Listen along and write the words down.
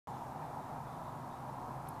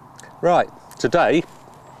Right, today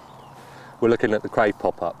we're looking at the Crave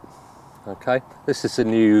Pop-Up. Okay, this is a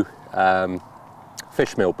new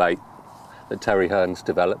fish meal bait that Terry Hearn's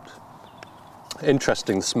developed.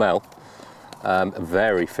 Interesting smell,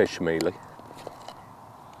 very fish mealy.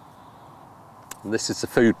 And this is the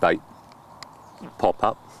food bait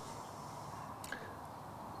pop-up,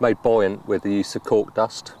 made buoyant with the use of cork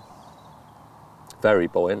dust, very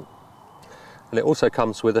buoyant. And it also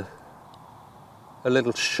comes with a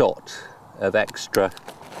little shot of extra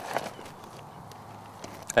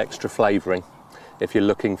flavouring. If you're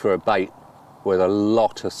looking for a bait with a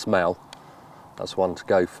lot of smell, that's one to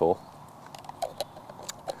go for.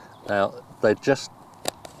 Now, they just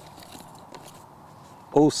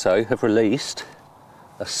also have released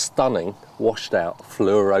a stunning washed out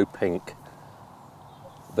fluoro pink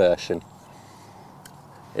version.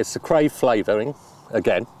 It's the Crave flavouring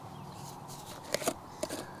again,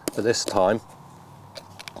 but this time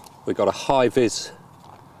we've got a high-vis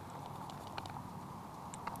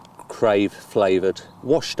Crave flavoured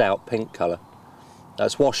washed out pink colour.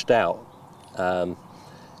 That's washed out.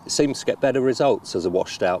 It seems to get better results as a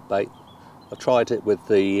washed out bait. I tried it with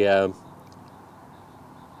the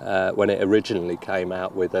when it originally came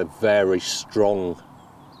out with a very strong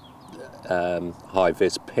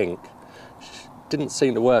high-vis pink. Didn't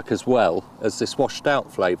seem to work as well as this washed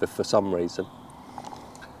out flavour for some reason.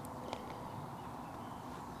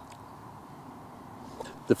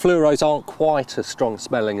 The fluoros aren't quite as strong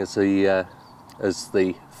smelling as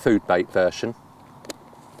the food bait version,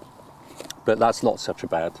 but that's not such a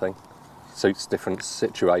bad thing. Suits different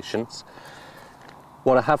situations.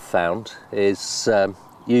 What I have found is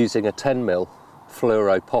using a 10mm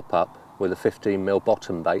fluoro pop-up with a 15mm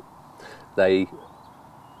bottom bait, they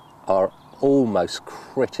are almost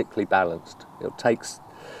critically balanced. It takes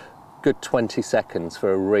a good 20 seconds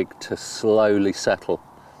for a rig to slowly settle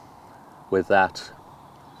with that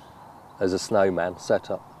as a snowman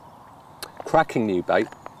setup. Cracking new bait.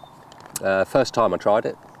 First time I tried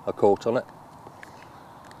it, I caught on it.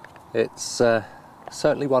 It's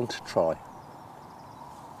certainly one to try.